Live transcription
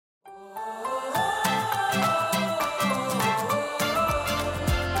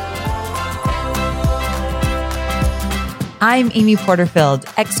I'm Amy Porterfield,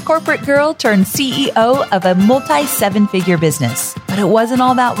 ex-corporate girl turned CEO of a multi-seven-figure business. But it wasn't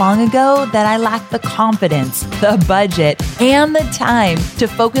all that long ago that I lacked the confidence, the budget, and the time to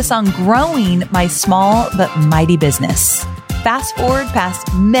focus on growing my small but mighty business. Fast forward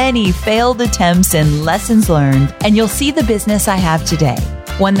past many failed attempts and lessons learned, and you'll see the business I have today.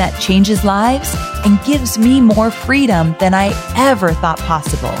 One that changes lives and gives me more freedom than I ever thought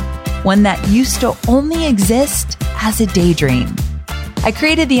possible. One that used to only exist as a daydream. I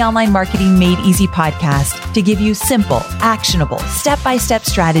created the Online Marketing Made Easy podcast to give you simple, actionable, step-by-step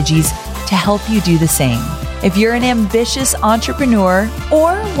strategies to help you do the same. If you're an ambitious entrepreneur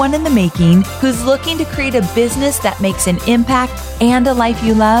or one in the making who's looking to create a business that makes an impact and a life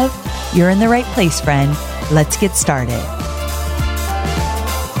you love, you're in the right place, friend. Let's get started.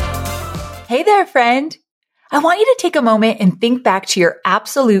 Hey there, friend. I want you to take a moment and think back to your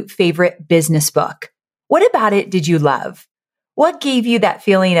absolute favorite business book. What about it did you love? What gave you that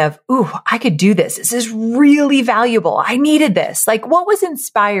feeling of, ooh, I could do this. This is really valuable. I needed this. Like, what was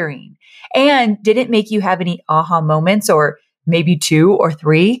inspiring? And did it make you have any aha moments, or maybe 2 or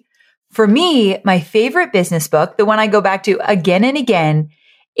 3? For me, my favorite business book, the one I go back to again and again,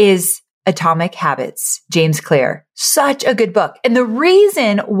 is Atomic Habits, James Clear. Such a good book. And the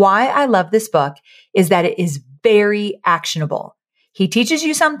reason why I love this book is that it is very actionable. He teaches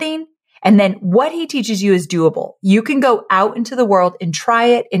you something, and then what he teaches you is doable. You can go out into the world and try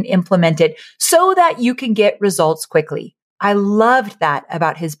it and implement it so that you can get results quickly. I loved that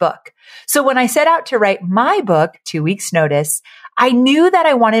about his book. So when I set out to write my book, 2 Weeks Notice, I knew that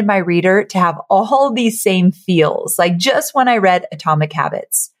I wanted my reader to have all these same feels, like just when I read Atomic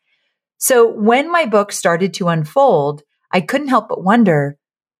Habits. So when my book started to unfold, I couldn't help but wonder,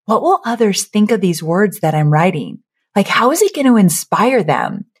 what will others think of these words that I'm writing? Like, how is it going to inspire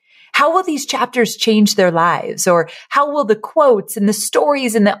them? How will these chapters change their lives? Or how will the quotes and the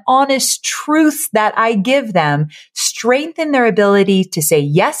stories and the honest truths that I give them strengthen their ability to say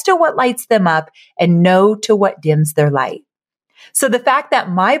yes to what lights them up and no to what dims their light? So the fact that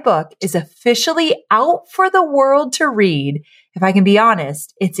my book is officially out for the world to read, if I can be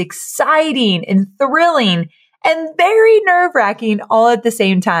honest, it's exciting and thrilling and very nerve-wracking all at the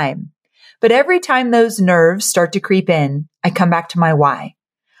same time. But every time those nerves start to creep in, I come back to my why.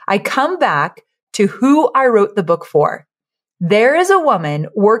 I come back to who I wrote the book for. There is a woman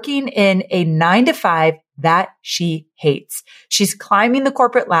working in a 9-to-5 that she hates. She's climbing the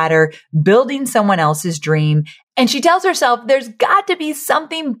corporate ladder, building someone else's dream, and she tells herself, there's got to be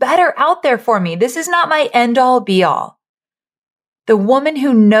something better out there for me. This is not my end all be all. The woman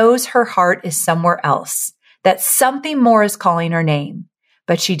who knows her heart is somewhere else, that something more is calling her name,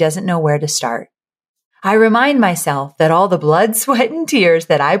 but she doesn't know where to start. I remind myself that all the blood, sweat, and tears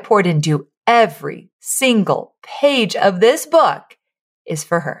that I poured into every single page of this book is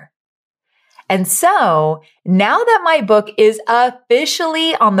for her. And so now that my book is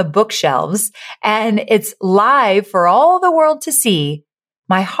officially on the bookshelves and it's live for all the world to see,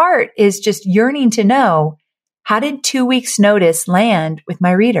 my heart is just yearning to know, how did 2 Weeks Notice land with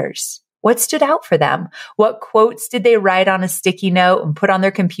my readers? What stood out for them? What quotes did they write on a sticky note and put on their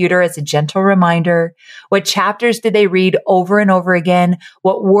computer as a gentle reminder? What chapters did they read over and over again?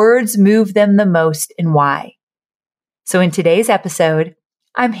 What words moved them the most and why? So in today's episode,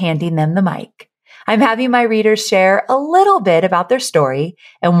 I'm handing them the mic. I'm having my readers share a little bit about their story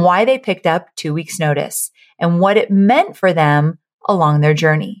and why they picked up 2 Weeks Notice and what it meant for them along their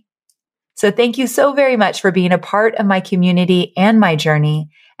journey. So thank you so very much for being a part of my community and my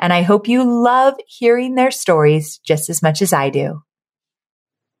journey. And I hope you love hearing their stories just as much as I do.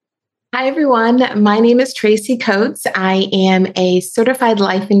 Hi, everyone. My name is Tracy Coates. I am a certified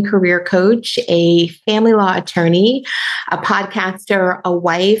life and career coach, a family law attorney, a podcaster, a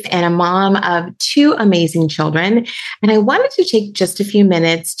wife, and a mom of 2 amazing children. And I wanted to take just a few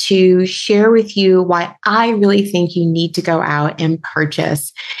minutes to share with you why I really think you need to go out and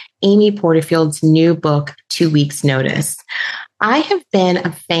purchase Amy Porterfield's new book, 2 Weeks Notice. I have been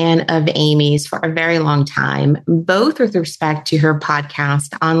a fan of Amy's for a very long time, both with respect to her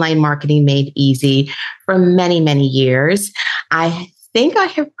podcast, Online Marketing Made Easy, for many, many years. I think I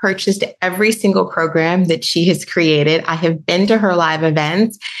have purchased every single program that she has created. I have been to her live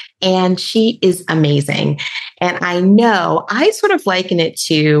events, and she is amazing. And I know I sort of liken it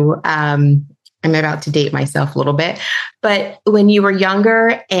to, I'm about to date myself a little bit, but when you were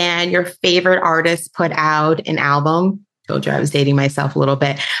younger and your favorite artist put out an album, told you I was dating myself a little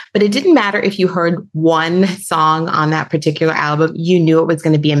bit, but it didn't matter if you heard one song on that particular album, you knew it was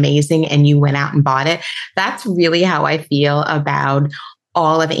going to be amazing and you went out and bought it. That's really how I feel about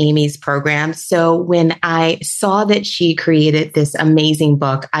all of Amy's programs. So when I saw that she created this amazing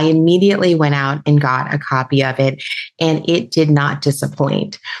book, I immediately went out and got a copy of it, and it did not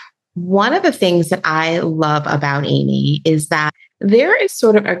disappoint. One of the things that I love about Amy is that there is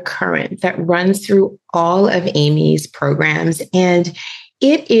sort of a current that runs through all of Amy's programs, and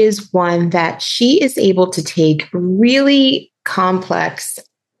it is one that she is able to take really complex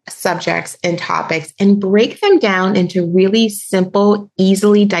subjects and topics and break them down into really simple,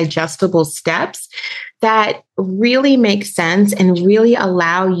 easily digestible steps that really make sense and really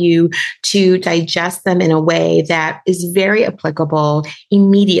allow you to digest them in a way that is very applicable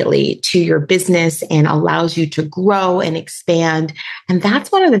immediately to your business and allows you to grow and expand. And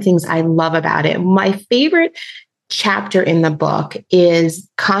that's one of the things I love about it. My favorite chapter in the book is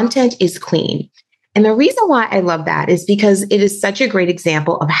Content is Queen. And the reason why I love that is because it is such a great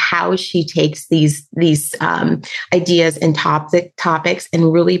example of how she takes these ideas and topics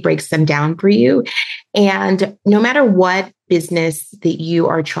and really breaks them down for you. And no matter what business that you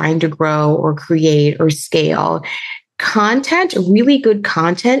are trying to grow or create or scale, content, really good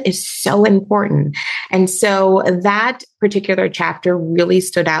content, is so important. And so that particular chapter really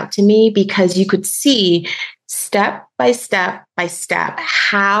stood out to me because you could see step by step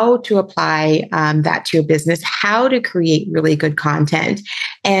how to apply that to your business, how to create really good content,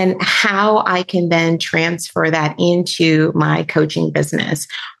 and how I can then transfer that into my coaching business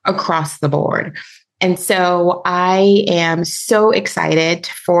across the board. And so I am so excited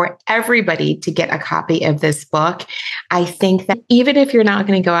for everybody to get a copy of this book. I think that even if you're not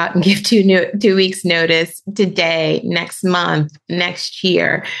going to go out and give 2 weeks notice today, next month, next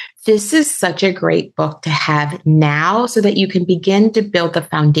year, this is such a great book to have now so that you can begin to build the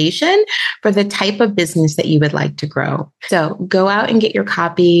foundation for the type of business that you would like to grow. So go out and get your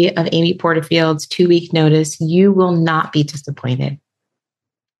copy of Amy Porterfield's 2-Week Notice. You will not be disappointed.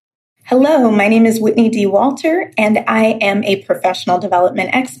 Hello, my name is Whitney D. Walter, and I am a professional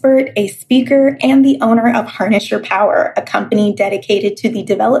development expert, a speaker, and the owner of Harness Your Power, a company dedicated to the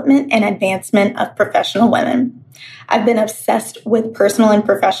development and advancement of professional women. I've been obsessed with personal and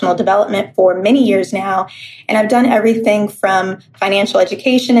professional development for many years now, and I've done everything from financial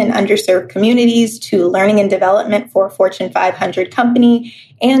education in underserved communities to learning and development for a Fortune 500 company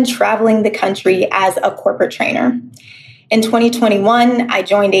and traveling the country as a corporate trainer. In 2021, I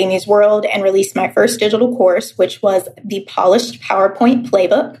joined Amy's World and released my first digital course, which was the Polished PowerPoint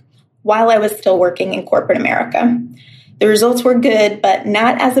Playbook, while I was still working in corporate America. The results were good, but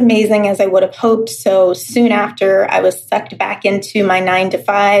not as amazing as I would have hoped. So soon after, I was sucked back into my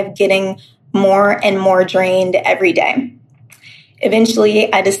 9-to-5, getting more and more drained every day.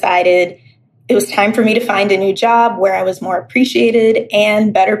 Eventually, I decided it was time for me to find a new job where I was more appreciated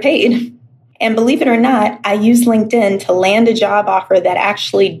and better paid. And believe it or not, I used LinkedIn to land a job offer that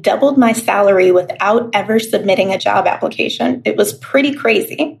actually doubled my salary without ever submitting a job application. It was pretty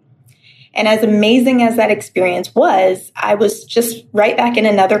crazy. And as amazing as that experience was, I was just right back in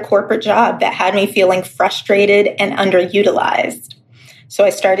another corporate job that had me feeling frustrated and underutilized. So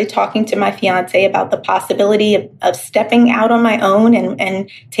I started talking to my fiance about the possibility of stepping out on my own and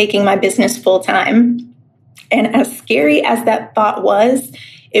taking my business full time. And as scary as that thought was,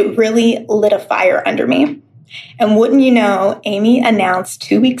 it really lit a fire under me. And wouldn't you know, Amy announced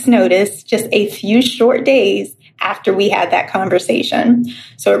 2 weeks notice just a few short days after we had that conversation.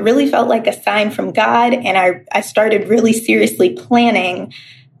 So it really felt like a sign from God, and I started really seriously planning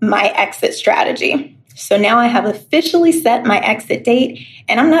my exit strategy. So now I have officially set my exit date,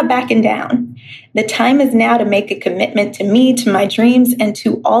 and I'm not backing down. The time is now to make a commitment to me, to my dreams, and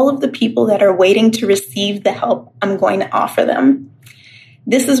to all of the people that are waiting to receive the help I'm going to offer them.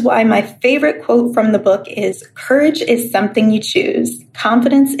 This is why my favorite quote from the book is, "Courage is something you choose.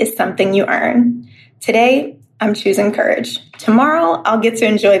 Confidence is something you earn." Today, I'm choosing courage. Tomorrow, I'll get to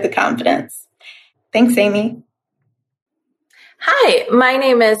enjoy the confidence. Thanks, Amy. Hi, my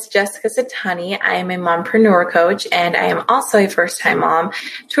name is Jessica Satani. I am a mompreneur coach, and I am also a first-time mom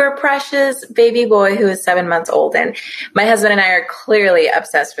to a precious baby boy who is 7 months old. And my husband and I are clearly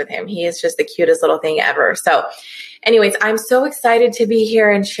obsessed with him. He is just the cutest little thing ever. So anyways, I'm so excited to be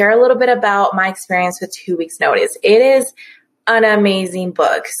here and share a little bit about my experience with 2 weeks notice. It is an amazing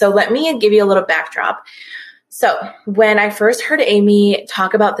book. So let me give you a little backdrop. So when I first heard Amy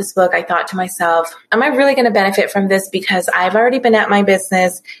talk about this book, I thought to myself, am I really going to benefit from this? Because I've already been at my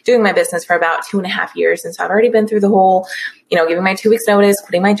business, doing my business for about 2.5 years. And so I've already been through the whole, giving my 2 weeks notice,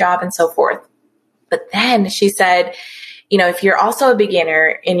 quitting my job and so forth. But then she said, if you're also a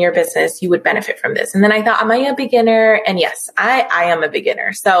beginner in your business, you would benefit from this. And then I thought, am I a beginner? And yes, I am a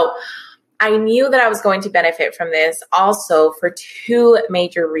beginner. So I knew that I was going to benefit from this also for two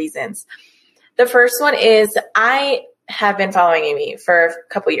major reasons. The first one is I have been following Amy for a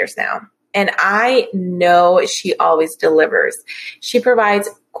couple years now, and I know she always delivers. She provides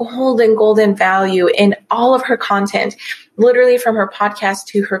golden value in all of her content, literally from her podcast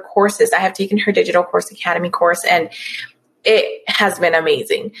to her courses. I have taken her Digital Course Academy course, and it has been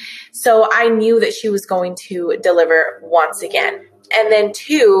amazing. So I knew that she was going to deliver once again. And then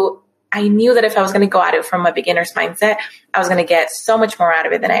two, I knew that if I was going to go at it from a beginner's mindset, I was going to get so much more out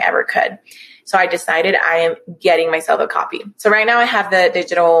of it than I ever could. So I decided I am getting myself a copy. So right now I have the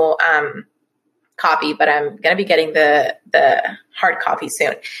digital copy, but I'm going to be getting the hard copy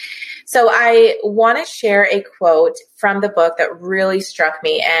soon. So I want to share a quote from the book that really struck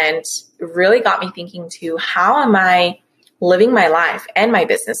me and really got me thinking to how am I living my life and my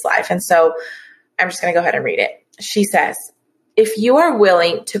business life? And so I'm just going to go ahead and read it. She says, if you are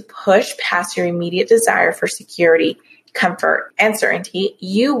willing to push past your immediate desire for security, comfort, and certainty,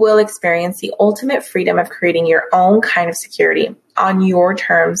 you will experience the ultimate freedom of creating your own kind of security on your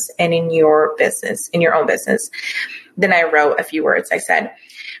terms and in your business, in your own business. Then I wrote a few words. I said,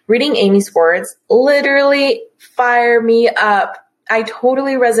 reading Amy's words literally fire me up. I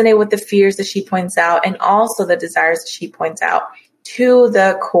totally resonate with the fears that she points out and also the desires that she points out to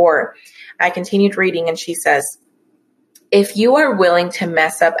the core. I continued reading and she says, if you are willing to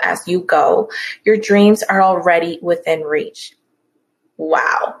mess up as you go, your dreams are already within reach.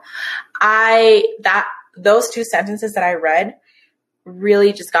 Wow. Those two sentences that I read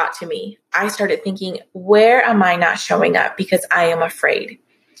really just got to me. I started thinking, where am I not showing up because I am afraid?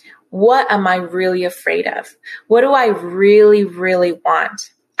 What am I really afraid of? What do I really, really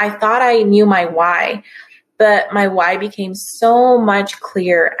want? I thought I knew my why, but my why became so much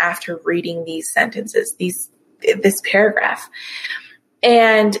clearer after reading these sentences, this paragraph.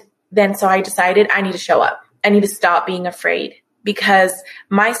 And then so I decided I need to show up. I need to stop being afraid because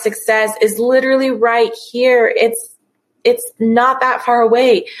my success is literally right here. It's not that far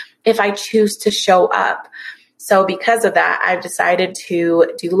away if I choose to show up. So because of that, I've decided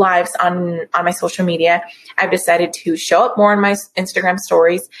to do lives on my social media. I've decided to show up more in my Instagram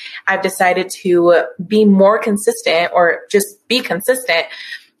stories. I've decided to be more consistent or just be consistent,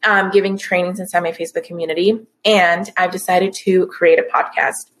 giving trainings inside my Facebook community. And I've decided to create a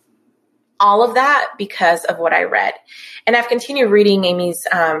podcast. All of that because of what I read. And I've continued reading Amy's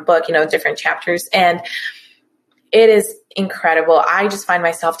book, different chapters. And it is incredible. I just find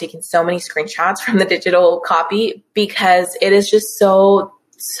myself taking so many screenshots from the digital copy because it is just so,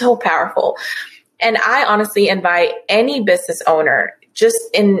 so powerful. And I honestly invite any business owner, just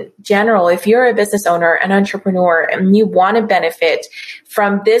in general, if you're a business owner, an entrepreneur, and you want to benefit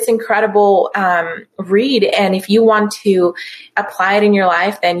from this incredible read, and if you want to apply it in your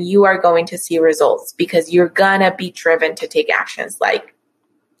life, then you are going to see results because you're going to be driven to take action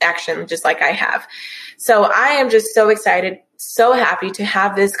just like I have. So I am just so excited, so happy to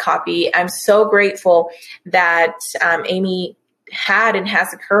have this copy. I'm so grateful that Amy had and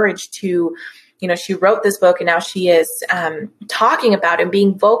has the courage to, she wrote this book and now she is talking about it and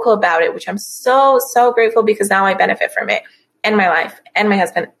being vocal about it, which I'm so, so grateful because now I benefit from it and my life and my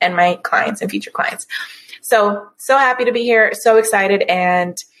husband and my clients and future clients. So happy to be here. So excited.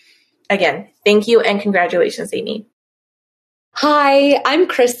 And again, thank you and congratulations, Amy. Hi, I'm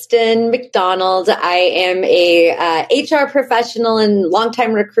Kristen McDonald. I am a HR professional and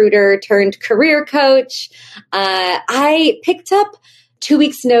longtime recruiter turned career coach. I picked up 2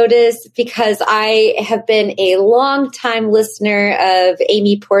 weeks notice because I have been a longtime listener of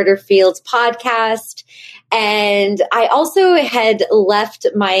Amy Porterfield's podcast. And I also had left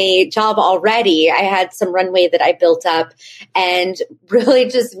my job already. I had some runway that I built up and really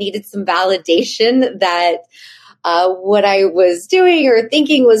just needed some validation that what I was doing or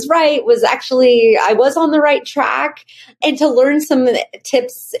thinking was right was actually, I was on the right track, and to learn some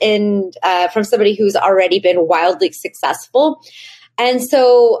tips and from somebody who's already been wildly successful. And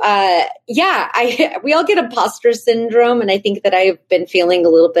so, we all get imposter syndrome. And I think that I've been feeling a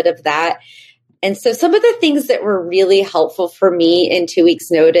little bit of that. And so some of the things that were really helpful for me in 2 weeks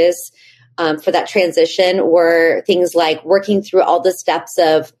notice for that transition were things like working through all the steps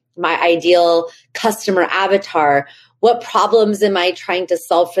of my ideal customer avatar. What problems am I trying to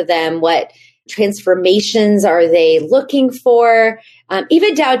solve for them? What transformations are they looking for?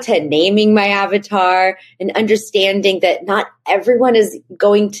 Even down to naming my avatar and understanding that not everyone is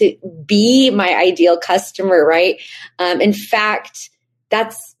going to be my ideal customer, right? In fact,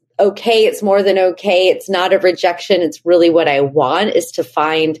 that's okay. It's more than okay. It's not a rejection. It's really what I want is to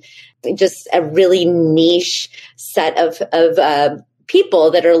find just a really niche set of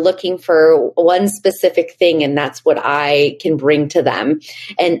people that are looking for one specific thing, and that's what I can bring to them.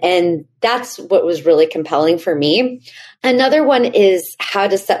 And that's what was really compelling for me. Another one is how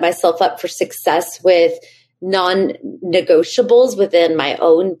to set myself up for success with non-negotiables within my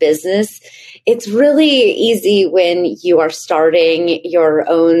own business. It's really easy when you are starting your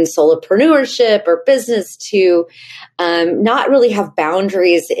own solopreneurship or business to not really have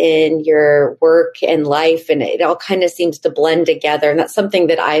boundaries in your work and life, and it all kind of seems to blend together. And that's something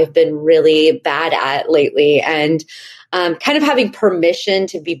that I've been really bad at lately. And kind of having permission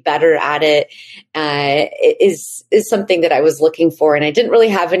to be better at it is something that I was looking for. And I didn't really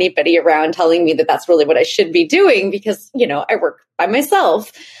have anybody around telling me that that's really what I should be doing because, I work by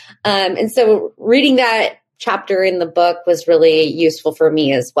myself. And so reading that chapter in the book was really useful for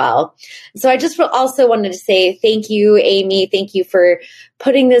me as well. So I just also wanted to say thank you, Amy. Thank you for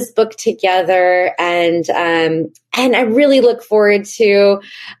putting this book together. And I really look forward to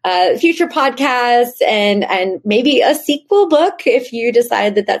future podcasts and maybe a sequel book if you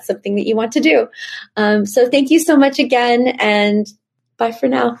decide that that's something that you want to do. So thank you so much again, and bye for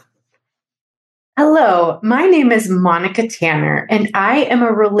now. Hello, my name is Monica Tanner, and I am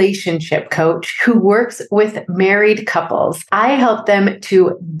a relationship coach who works with married couples. I help them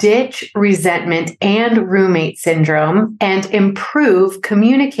to ditch resentment and roommate syndrome and improve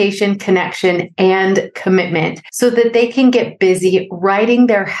communication, connection, and commitment so that they can get busy writing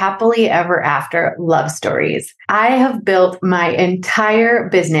their happily ever after love stories. I have built my entire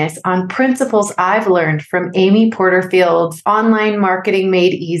business on principles I've learned from Amy Porterfield's Online Marketing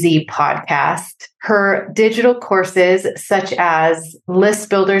Made Easy podcast, her digital courses such as List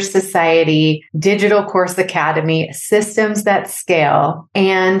Builders Society, Digital Course Academy, Systems That Scale,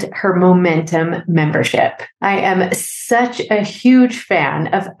 and her Momentum membership. I am such a huge fan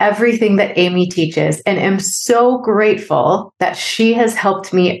of everything that Amy teaches and am so grateful that she has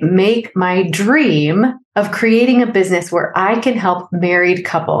helped me make my dream of creating a business where I can help married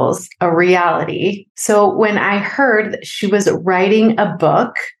couples a reality. So when I heard that she was writing a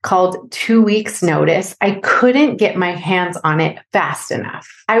book called 2 Weeks Notice, I couldn't get my hands on it fast enough.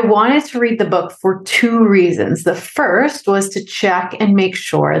 I wanted to read the book for two reasons. The first was to check and make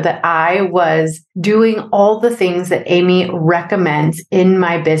sure that I was doing all the things that Amy recommends in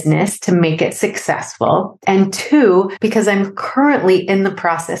my business to make it successful. And two, because I'm currently in the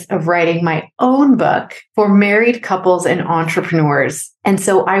process of writing my own book for married couples and entrepreneurs. And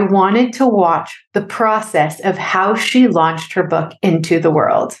so I wanted to watch the process of how she launched her book into the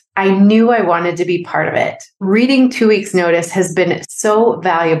world. I knew I wanted to be part of it. Reading 2 Weeks Notice has been so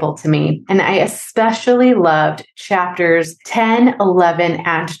valuable to me. And I especially loved chapters 10, 11,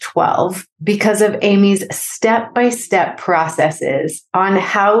 and 12 because of Amy's step-by-step processes on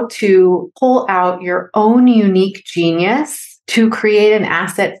how to pull out your own unique genius to create an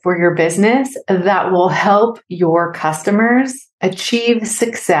asset for your business that will help your customers achieve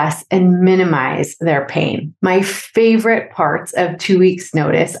success and minimize their pain. My favorite parts of 2 Weeks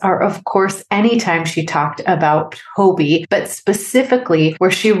Notice are, of course, anytime she talked about Hobie, but specifically where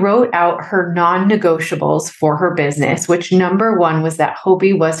she wrote out her non-negotiables for her business, which number one was that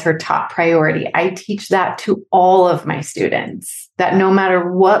Hobie was her top priority. I teach that to all of my students, that no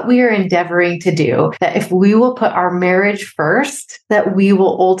matter what we are endeavoring to do, that if we will put our marriage first, that we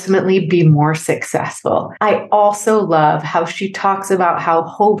will ultimately be more successful. I also love how she talks about how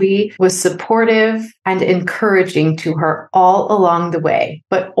Hobie was supportive and encouraging to her all along the way,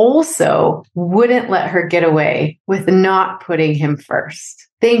 but also wouldn't let her get away with not putting him first.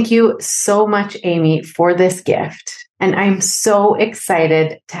 Thank you so much, Amy, for this gift. And I'm so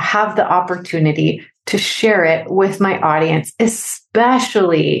excited to have the opportunity to share it with my audience,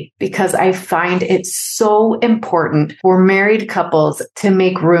 especially because I find it so important for married couples to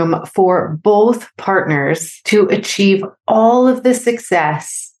make room for both partners to achieve all of the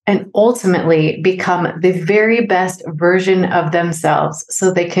success and ultimately become the very best version of themselves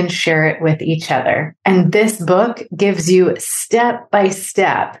so they can share it with each other. And this book gives you step by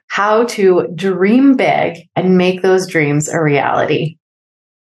step how to dream big and make those dreams a reality.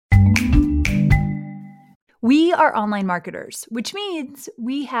 We are online marketers, which means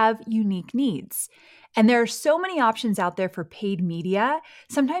we have unique needs. And there are so many options out there for paid media.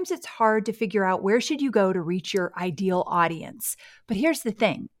 Sometimes it's hard to figure out where should you go to reach your ideal audience. But here's the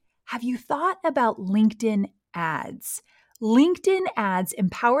thing. Have you thought about LinkedIn ads? LinkedIn ads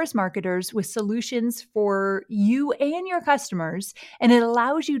empowers marketers with solutions for you and your customers, and it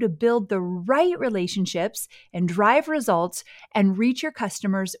allows you to build the right relationships and drive results and reach your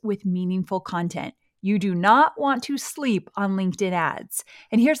customers with meaningful content. You do not want to sleep on LinkedIn ads.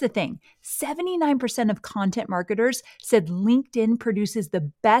 And here's the thing, 79% of content marketers said LinkedIn produces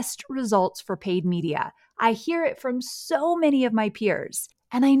the best results for paid media. I hear it from so many of my peers.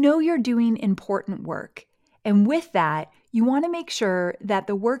 And I know you're doing important work. And with that, you want to make sure that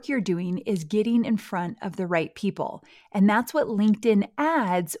the work you're doing is getting in front of the right people. And that's what LinkedIn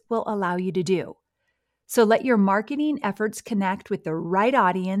ads will allow you to do. So let your marketing efforts connect with the right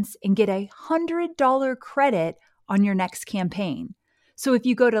audience and get a $100 credit on your next campaign. So if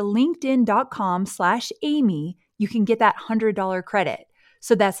you go to linkedin.com/Amy, you can get that $100 credit.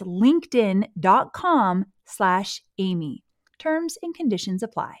 So that's linkedin.com/Amy. Terms and conditions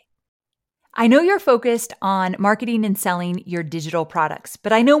apply. I know you're focused on marketing and selling your digital products,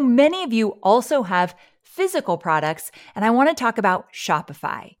 but I know many of you also have physical products, and I want to talk about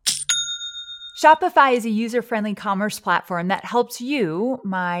Shopify. Shopify is a user-friendly commerce platform that helps you,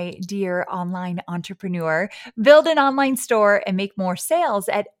 my dear online entrepreneur, build an online store and make more sales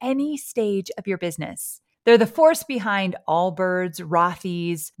at any stage of your business. They're the force behind Allbirds,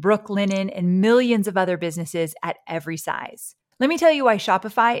 Rothy's, Brooklinen, and millions of other businesses at every size. Let me tell you why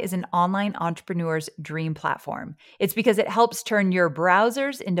Shopify is an online entrepreneur's dream platform. It's because it helps turn your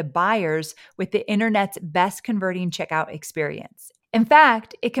browsers into buyers with the internet's best converting checkout experience. In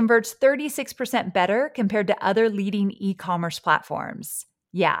fact, it converts 36% better compared to other leading e-commerce platforms.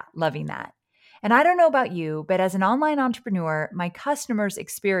 Yeah, loving that. And I don't know about you, but as an online entrepreneur, my customers'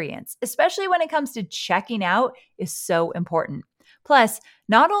 experience, especially when it comes to checking out, is so important. Plus,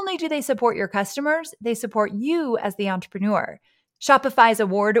 not only do they support your customers, they support you as the entrepreneur. Shopify's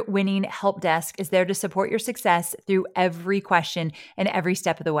award-winning help desk is there to support your success through every question and every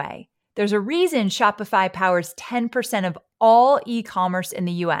step of the way. There's a reason Shopify powers 10% of all e-commerce in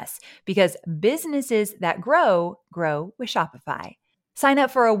the US, because businesses that grow with Shopify. Sign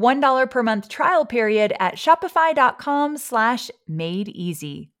up for a $1 per month trial period at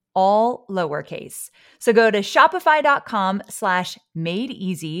shopify.com/madeeasy, all lowercase. So go to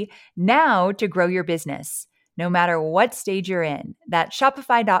shopify.com/madeeasy now to grow your business, no matter what stage you're in. That's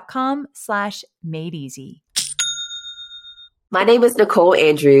shopify.com/madeeasy. My name is Nicole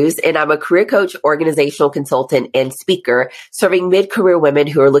Andrews, and I'm a career coach, organizational consultant, and speaker serving mid-career women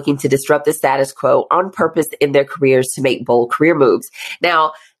who are looking to disrupt the status quo on purpose in their careers to make bold career moves.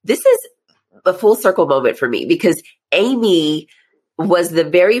 Now, this is a full circle moment for me because Amy was the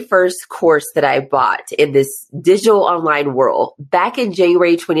very first course that I bought in this digital online world. Back in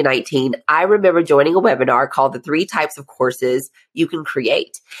January 2019, I remember joining a webinar called The 3 Types of Courses You Can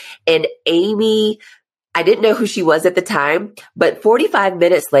Create. And Amy, I didn't know who she was at the time, but 45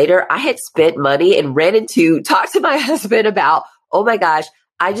 minutes later, I had spent money and talked to my husband about, oh my gosh,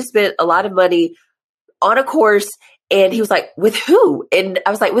 I just spent a lot of money on a course. And he was like, with who? And I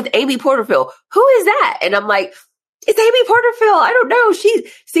was like, with Amy Porterfield. Who is that? And I'm like, it's Amy Porterfield. I don't know. She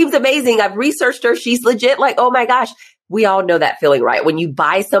seems amazing. I've researched her. She's legit. Like, oh my gosh. We all know that feeling, right? When you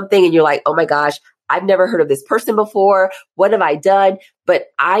buy something and you're like, oh my gosh, I've never heard of this person before. What have I done? But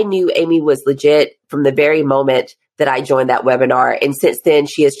I knew Amy was legit from the very moment that I joined that webinar. And since then,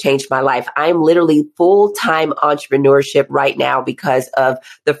 she has changed my life. I'm literally full-time entrepreneurship right now because of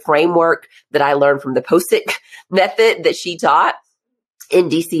the framework that I learned from the Post-it method that she taught in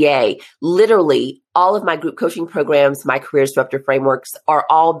DCA. Literally, all of my group coaching programs, my career disruptor frameworks are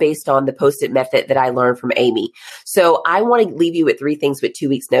all based on the Post-it method that I learned from Amy. So I want to leave you with 3 things with 2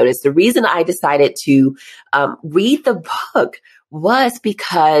 weeks notice. The reason I decided to read the book was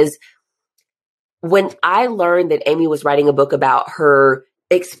because when I learned that Amy was writing a book about her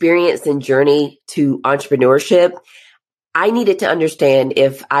experience and journey to entrepreneurship, I needed to understand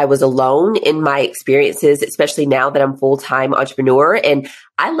if I was alone in my experiences, especially now that I'm full-time entrepreneur. And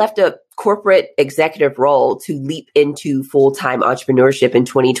I left a corporate executive role to leap into full-time entrepreneurship in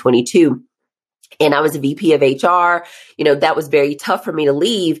 2022. And I was a VP of HR. That was very tough for me to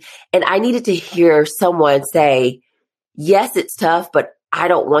leave. And I needed to hear someone say, yes, it's tough, but I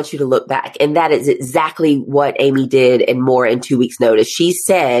don't want you to look back. And that is exactly what Amy did and more in 2 weeks notice. She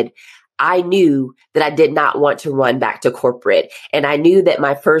said, I knew that I did not want to run back to corporate. And I knew that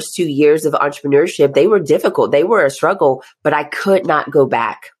my first 2 years of entrepreneurship, they were difficult. They were a struggle, but I could not go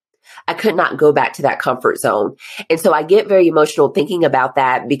back. I could not go back to that comfort zone. And so I get very emotional thinking about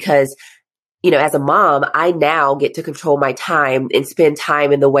that because, as a mom, I now get to control my time and spend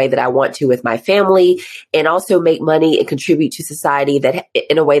time in the way that I want to with my family and also make money and contribute to society that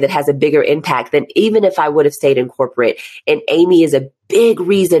in a way that has a bigger impact than even if I would have stayed in corporate. And Amy is a big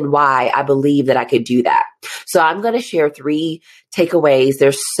reason why I believe that I could do that. So I'm going to share 3 takeaways.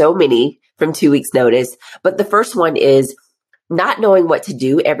 There's so many from 2 weeks notice, but the first one is not knowing what to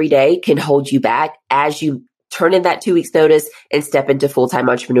do every day can hold you back as you turn in that 2 weeks notice and step into full-time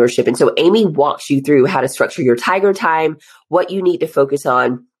entrepreneurship. And so Amy walks you through how to structure your tiger time, what you need to focus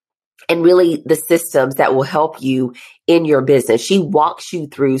on, and really the systems that will help you in your business. She walks you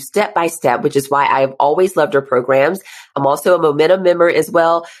through step by step, which is why I've always loved her programs. I'm also a Momentum member as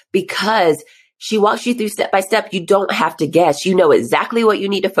well, because she walks you through step by step. You don't have to guess. You know exactly what you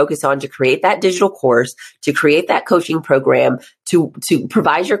need to focus on to create that digital course, to create that coaching program, to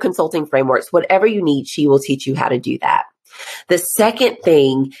provide your consulting frameworks, whatever you need, she will teach you how to do that. The second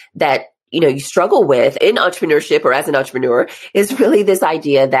thing that you struggle with in entrepreneurship or as an entrepreneur is really this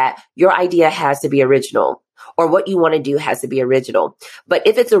idea that your idea has to be original, or what you want to do has to be original. But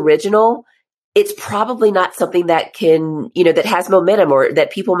if it's original, it's probably not something that can, that has momentum or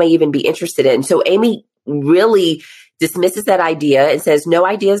that people may even be interested in. So Amy really dismisses that idea and says, no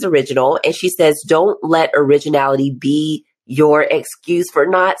idea is original. And she says, don't let originality be your excuse for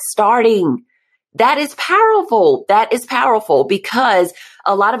not starting. That is powerful. That is powerful, because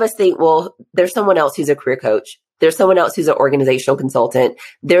a lot of us think, well, there's someone else who's a career coach. There's someone else who's an organizational consultant.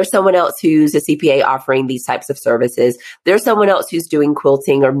 There's someone else who's a CPA offering these types of services. There's someone else who's doing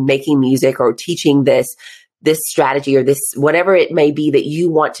quilting or making music or teaching this strategy or this, whatever it may be that you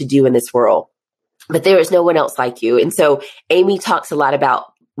want to do in this world. But there is no one else like you. And so Amy talks a lot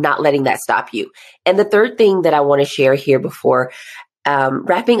about not letting that stop you. And the third thing that I want to share here before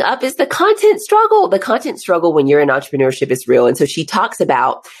wrapping up is the content struggle. The content struggle when you're in entrepreneurship is real. And so she talks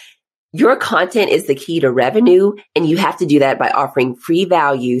about your content is the key to revenue, and you have to do that by offering free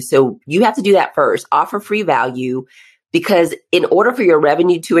value. So you have to do that first, offer free value, because in order for your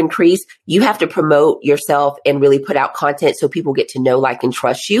revenue to increase, you have to promote yourself and really put out content so people get to know, like, and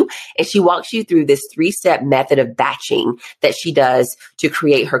trust you. And she walks you through this 3-step method of batching that she does to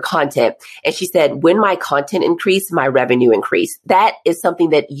create her content. And she said, when my content increased, my revenue increased. That is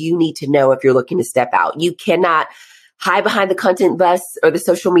something that you need to know if you're looking to step out. You cannot hide behind the content bus or the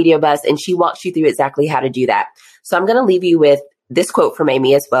social media bus. And she walks you through exactly how to do that. So I'm going to leave you with this quote from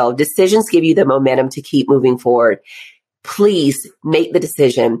Amy as well. Decisions give you the momentum to keep moving forward. Please make the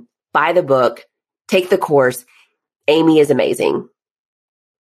decision, buy the book, take the course. Amy is amazing.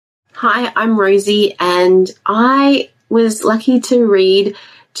 Hi, I'm Rosie, and I was lucky to read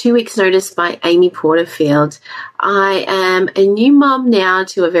 2 Weeks Notice by Amy Porterfield. I am a new mom now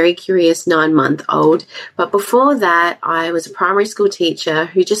to a very curious 9-month-old, but before that, I was a primary school teacher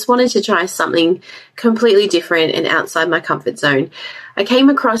who just wanted to try something completely different and outside my comfort zone. I came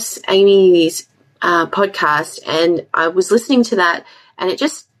across Amy's podcast, and I was listening to that, and it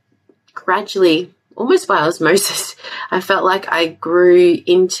just gradually, almost by osmosis, I felt like I grew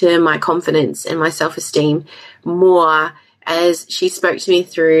into my confidence and my self-esteem more as she spoke to me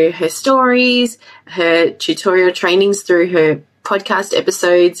through her stories, her tutorial trainings, through her podcast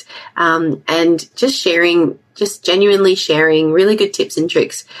episodes, and just genuinely sharing really good tips and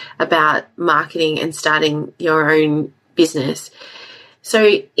tricks about marketing and starting your own business.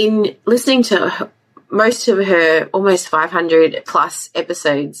 So in listening to most of her almost 500 plus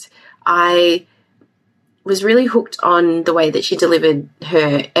episodes, I was really hooked on the way that she delivered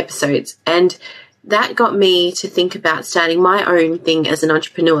her episodes. And that got me to think about starting my own thing as an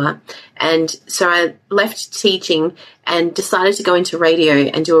entrepreneur. And so I left teaching and decided to go into radio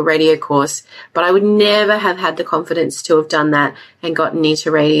and do a radio course. But I would never have had the confidence to have done that and gotten into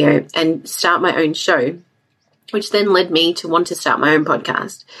radio and start my own show, which then led me to want to start my own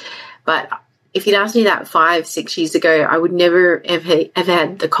podcast. But if you'd asked me that 5-6 years ago, I would never have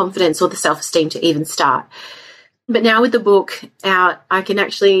had the confidence or the self-esteem to even start. But now with the book out, I can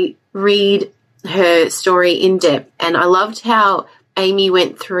actually read her story in depth. And I loved how Amy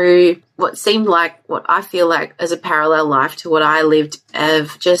went through what seemed like, what I feel like as a parallel life to what I lived,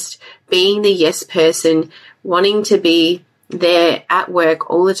 of just being the yes person, wanting to be there at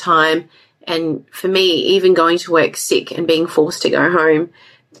work all the time. And for me, even going to work sick and being forced to go home,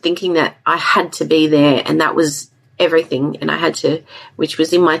 thinking that I had to be there and that was everything, and I had to, which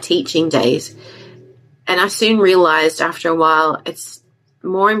was in my teaching days. And I soon realized after a while, it's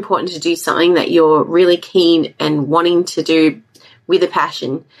more important to do something that you're really keen and wanting to do with a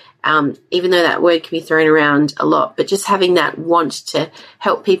passion, even though that word can be thrown around a lot. But just having that want to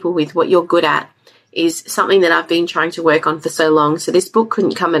help people with what you're good at is something that I've been trying to work on for so long. So this book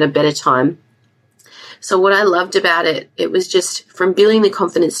couldn't come at a better time. So what I loved about it, it was just from building the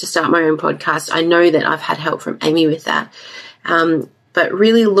confidence to start my own podcast. I know that I've had help from Amy with that. But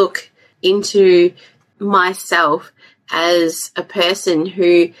really look into myself as a person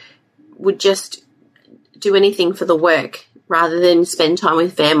who would just do anything for the work rather than spend time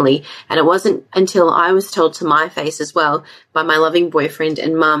with family. And it wasn't until I was told to my face as well by my loving boyfriend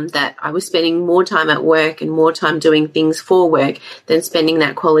and mum that I was spending more time at work and more time doing things for work than spending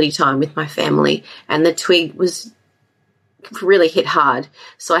that quality time with my family. And the twig was really hit hard.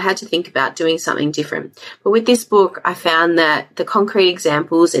 So I had to think about doing something different. But with this book, I found that the concrete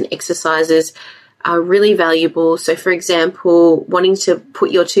examples and exercises are really valuable. So for example, wanting to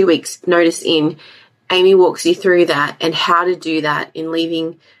put your 2 weeks notice in, Amy walks you through that and how to do that in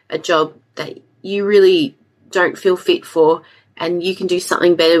leaving a job that you really don't feel fit for, and you can do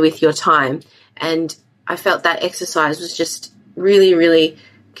something better with your time. And I felt that exercise was just really, really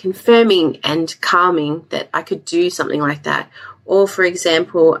confirming and calming that I could do something like that. Or, for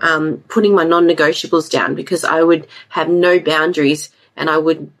example, putting my non-negotiables down, because I would have no boundaries and I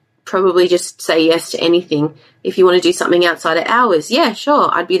would probably just say yes to anything. If you want to do something outside of hours, yeah, sure,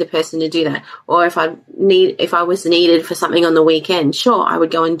 I'd be the person to do that. Or if I was needed for something on the weekend, sure, I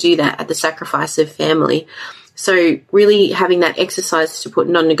would go and do that at the sacrifice of family. So really having that exercise to put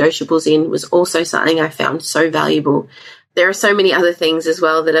non-negotiables in was also something I found so valuable. There are so many other things as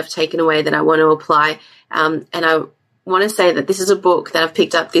well that I've taken away that I want to apply. And I want to say that this is a book that I've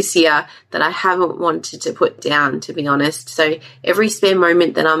picked up this year that I haven't wanted to put down, to be honest. So every spare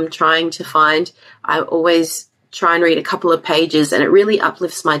moment that I'm trying to find, I always try and read a couple of pages, and it really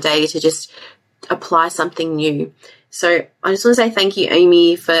uplifts my day to just apply something new. So I just want to say thank you,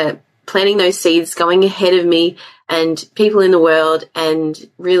 Amy, for planting those seeds, going ahead of me and people in the world, and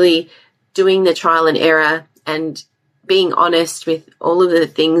really doing the trial and error and being honest with all of the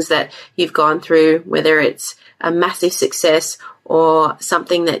things that you've gone through, whether it's a massive success or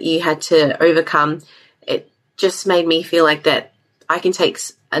something that you had to overcome. It just made me feel like that I can take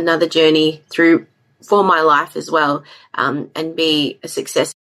another journey through for my life as well, and be a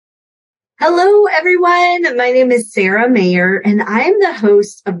success. Hello, everyone. My name is Sarah Mayer, and I am the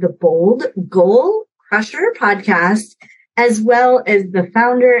host of the Bold Goal Crusher podcast, as well as the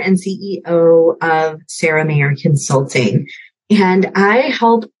founder and CEO of Sarah Mayer Consulting. And I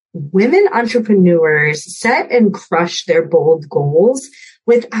help women entrepreneurs set and crush their bold goals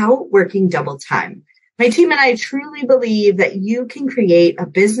without working double time. My team and I truly believe that you can create a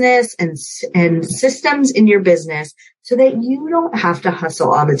business and systems in your business so that you don't have to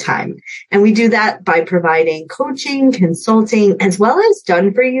hustle all the time. And we do that by providing coaching, consulting, as well as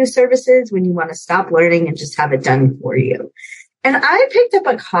done-for-you services when you want to stop learning and just have it done for you. And I picked up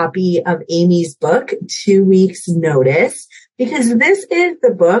a copy of Amy's book, 2 Weeks Notice, because this is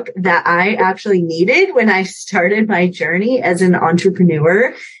the book that I actually needed when I started my journey as an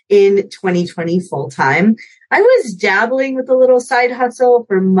entrepreneur in 2020 full-time. I was dabbling with a little side hustle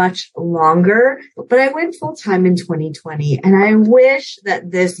for much longer, but I went full-time in 2020. And I wish that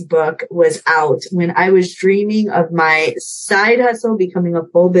this book was out when I was dreaming of my side hustle becoming a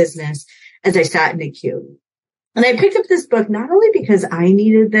full business as I sat in a queue. And I picked up this book not only because I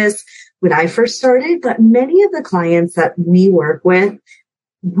needed this when I first started, but many of the clients that we work with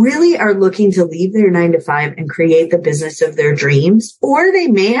really are looking to leave their 9-to-5 and create the business of their dreams, or they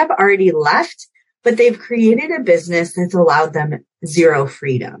may have already left, but they've created a business that's allowed them zero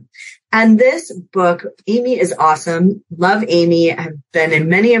freedom. And this book, Amy is awesome. Love Amy. I've been in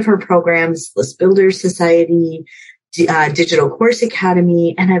many of her programs, List Builders Society, Digital Course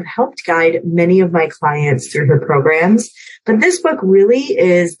Academy, and I've helped guide many of my clients through her programs. But this book really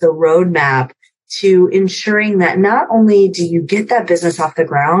is the roadmap to ensuring that not only do you get that business off the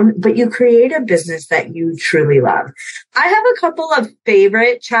ground, but you create a business that you truly love. I have a couple of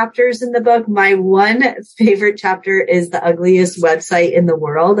favorite chapters in the book. My one favorite chapter is The Ugliest Website in the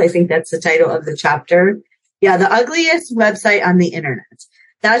World. I think that's the title of the chapter. Yeah, The Ugliest Website on the Internet.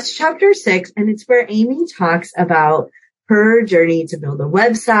 That's chapter 6, and it's where Amy talks about her journey to build a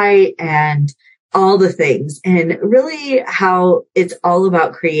website and all the things, and really how it's all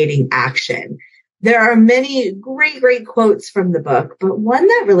about creating action. There are many great quotes from the book, but one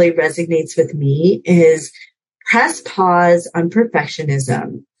that really resonates with me is press pause on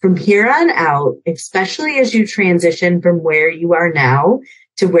perfectionism. From here on out, especially as you transition from where you are now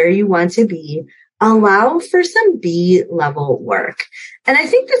to where you want to be, allow for some B-level work. And I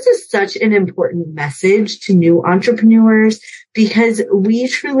think this is such an important message to new entrepreneurs because we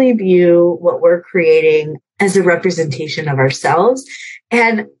truly view what we're creating as a representation of ourselves.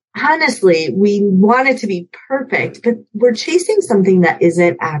 And honestly, we want it to be perfect, but we're chasing something that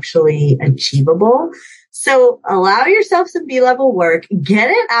isn't actually achievable. So allow yourself some B-level work, get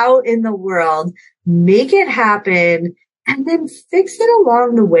it out in the world, make it happen, and then fix it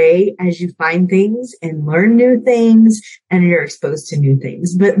along the way as you find things and learn new things and you're exposed to new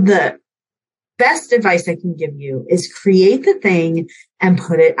things. But the best advice I can give you is create the thing and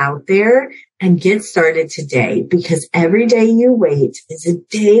put it out there and get started today, because every day you wait is a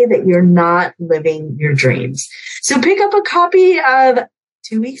day that you're not living your dreams. So pick up a copy of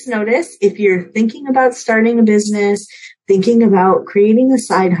 2 Weeks Notice if you're thinking about starting a business, thinking about creating a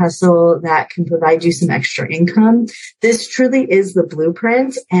side hustle that can provide you some extra income. This truly is the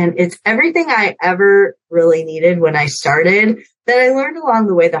blueprint, and it's everything I ever really needed when I started that I learned along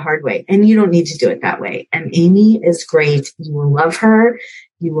the way the hard way. And you don't need to do it that way. And Amy is great. You will love her.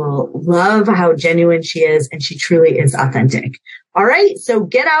 You will love how genuine she is, and she truly is authentic. All right. So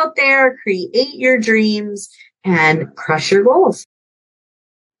get out there, create your dreams, and crush your goals.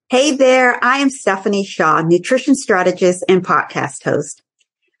 Hey there, I am Stephanie Shaw, nutrition strategist and podcast host.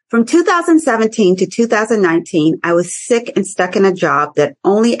 From 2017 to 2019, I was sick and stuck in a job that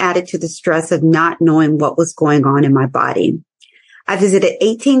only added to the stress of not knowing what was going on in my body. I visited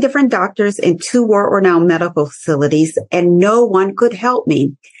 18 different doctors in 2 world-renowned medical facilities, and no one could help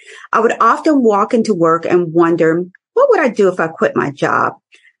me. I would often walk into work and wonder, what would I do if I quit my job?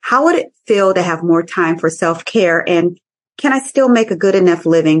 How would it feel to have more time for self-care, and can I still make a good enough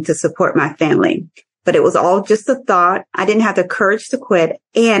living to support my family? But it was all just a thought. I didn't have the courage to quit,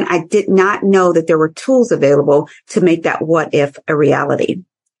 and I did not know that there were tools available to make that what if a reality.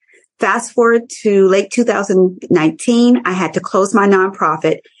 Fast forward to late 2019, I had to close my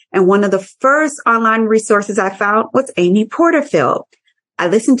nonprofit, and one of the first online resources I found was Amy Porterfield. I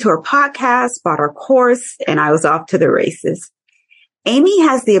listened to her podcast, bought her course, and I was off to the races. Amy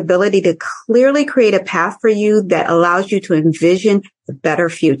has the ability to clearly create a path for you that allows you to envision a better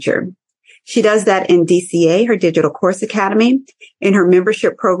future. She does that in DCA, her Digital Course Academy, in her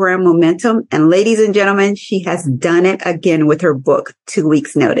membership program, Momentum. And ladies and gentlemen, she has done it again with her book, 2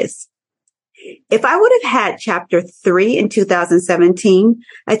 Weeks Notice. If I would have had chapter 3 in 2017,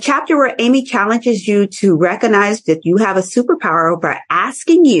 a chapter where Amy challenges you to recognize that you have a superpower by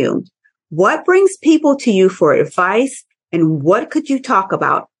asking you, what brings people to you for advice and what could you talk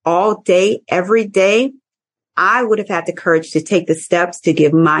about all day, every day? I would have had the courage to take the steps to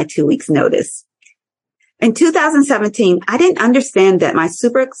give my 2 weeks notice. In 2017, I didn't understand that my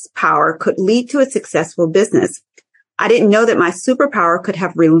superpower could lead to a successful business. I didn't know that my superpower could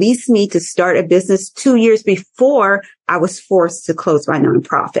have released me to start a business 2 years before I was forced to close my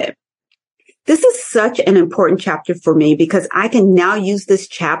nonprofit. This is such an important chapter for me because I can now use this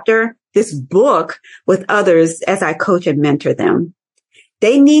chapter, this book, with others as I coach and mentor them.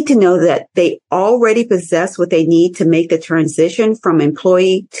 They need to know that they already possess what they need to make the transition from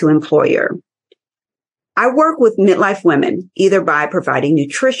employee to employer. I work with midlife women, either by providing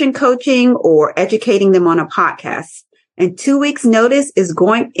nutrition coaching or educating them on a podcast. And 2 weeks notice is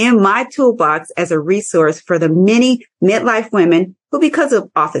going in my toolbox as a resource for the many midlife women who, because of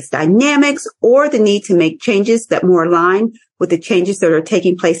office dynamics or the need to make changes that more align with the changes that are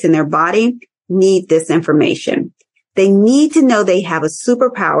taking place in their body, need this information. They need to know they have a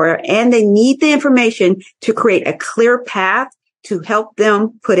superpower, and they need the information to create a clear path to help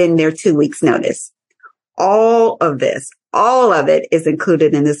them put in their 2 weeks notice. All of it is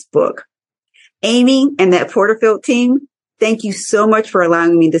included in this book. Amy and that Porterfield team, thank you so much for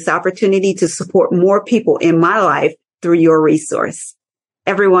allowing me this opportunity to support more people in my life through your resource.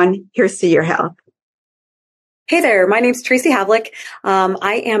 Everyone, here's to your health. Hey there, my name's Tracy Havlick.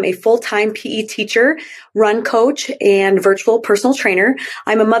 I am a full-time PE teacher, run coach, and virtual personal trainer.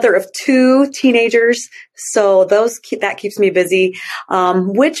 I'm a mother of 2 teenagers, so that keeps me busy,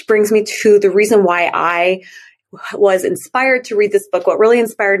 which brings me to the reason why I was inspired to read this book. What really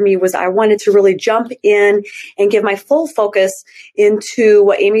inspired me was I wanted to really jump in and give my full focus into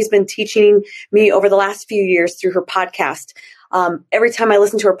what Amy's been teaching me over the last few years through her podcast. Every time I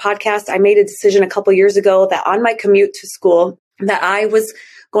listen to her podcast, I made a decision a couple years ago that on my commute to school, that I was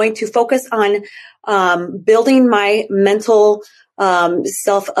going to focus on building my mental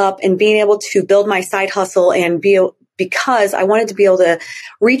self up and being able to build my side hustle and because I wanted to be able to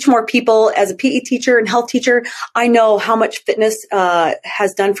reach more people. As a PE teacher and health teacher, I know how much fitness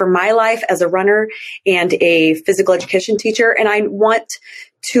has done for my life as a runner and a physical education teacher. And I want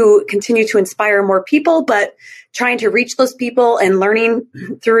to continue to inspire more people, but trying to reach those people and learning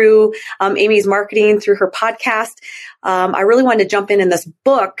through Amy's marketing, through her podcast. I really wanted to jump in this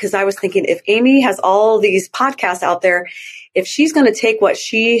book because I was thinking, if Amy has all these podcasts out there, if she's going to take what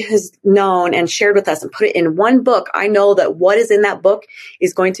she has known and shared with us and put it in one book, I know that what is in that book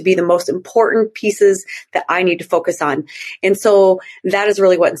is going to be the most important pieces that I need to focus on. And so that is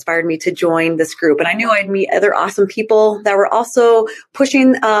really what inspired me to join this group. And I knew I'd meet other awesome people that were also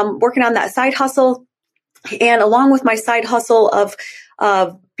pushing, working on that side hustle. And along with my side hustle of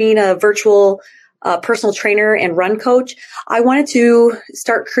being a virtual personal trainer and run coach, I wanted to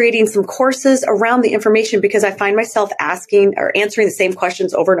start creating some courses around the information because I find myself asking or answering the same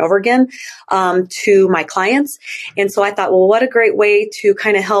questions over and over again to my clients. And so I thought, well, what a great way to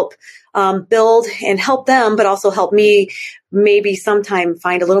kind of help build and help them, but also help me maybe sometime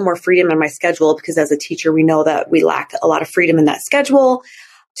find a little more freedom in my schedule, because as a teacher, we know that we lack a lot of freedom in that schedule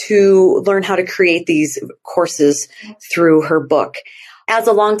to learn how to create these courses through her book. As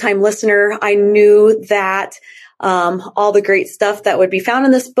a longtime listener, I knew that all the great stuff that would be found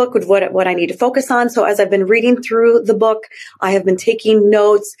in this book would what I need to focus on. So as I've been reading through the book, I have been taking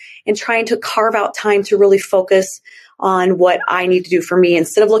notes and trying to carve out time to really focus on what I need to do for me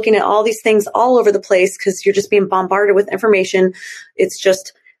instead of looking at all these things all over the place, because you're just being bombarded with information. It's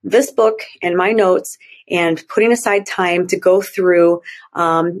just this book and my notes and putting aside time to go through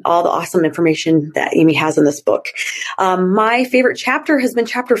all the awesome information that Amy has in this book. My favorite chapter has been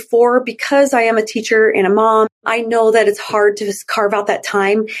chapter 4 because I am a teacher and a mom. I know that it's hard to just carve out that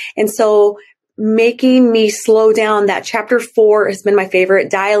time. And so making me slow down, that chapter 4 has been my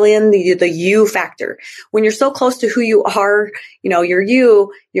favorite. Dial in the you factor. When you're so close to who you are, you're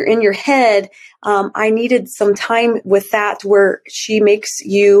in your head. I needed some time with that where she makes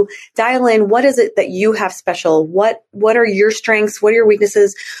you dial in. What is it that you have special? What are your strengths? What are your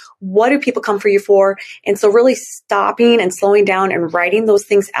weaknesses? What do people come for you for? And so really stopping and slowing down and writing those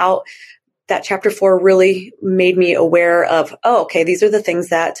things out. That chapter 4 really made me aware of, okay, these are the things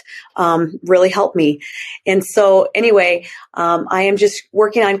that really help me. And so anyway, I am just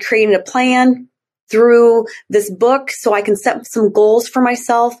working on creating a plan through this book so I can set some goals for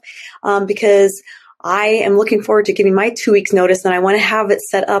myself because I am looking forward to giving my 2 weeks notice, and I want to have it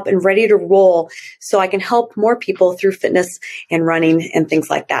set up and ready to roll so I can help more people through fitness and running and things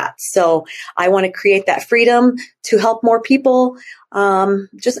like that. So I want to create that freedom to help more people, and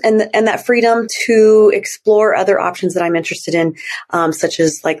that freedom to explore other options that I'm interested in, such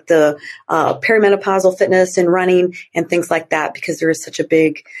as like the perimenopausal fitness and running and things like that, because there is such a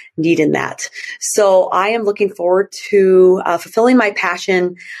big need in that. So I am looking forward to fulfilling my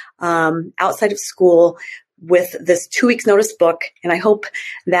passion outside of school with this 2 weeks notice book. And I hope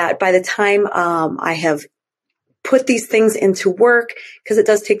that by the time I have put these things into work, because it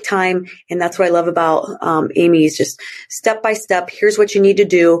does take time. And that's what I love about Amy is just step by step. Here's what you need to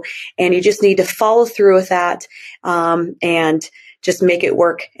do. And you just need to follow through with that and just make it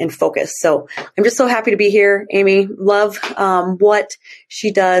work and focus. So I'm just so happy to be here, Amy. Love what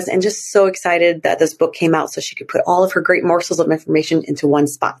she does, and just so excited that this book came out so she could put all of her great morsels of information into one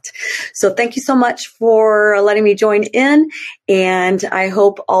spot. So thank you so much for letting me join in, and I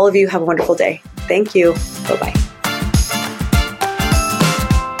hope all of you have a wonderful day. Thank you. Bye-bye.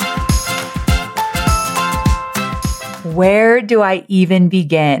 Where do I even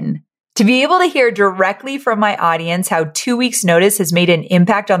begin? To be able to hear directly from my audience how 2 weeks notice has made an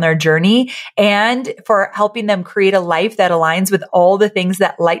impact on their journey and for helping them create a life that aligns with all the things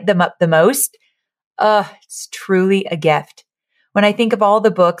that light them up the most, it's truly a gift. When I think of all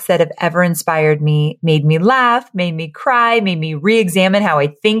the books that have ever inspired me, made me laugh, made me cry, made me re-examine how I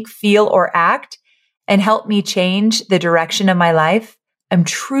think, feel, or act, and helped me change the direction of my life, I'm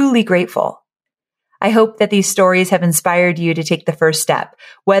truly grateful. I hope that these stories have inspired you to take the first step,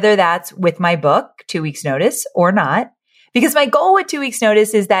 whether that's with my book, 2 weeks notice, or not. Because my goal with 2 weeks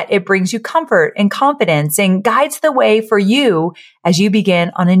notice is that it brings you comfort and confidence and guides the way for you as you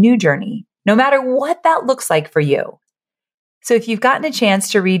begin on a new journey, no matter what that looks like for you. So if you've gotten a chance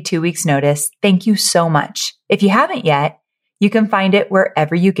to read 2 weeks notice, thank you so much. If you haven't yet, you can find it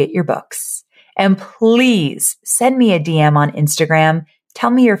wherever you get your books. And please send me a DM on Instagram. Tell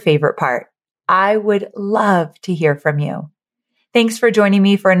me your favorite part. I would love to hear from you. Thanks for joining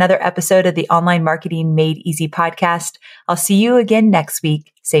me for another episode of the Online Marketing Made Easy podcast. I'll see you again next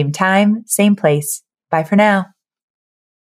week. Same time, same place. Bye for now.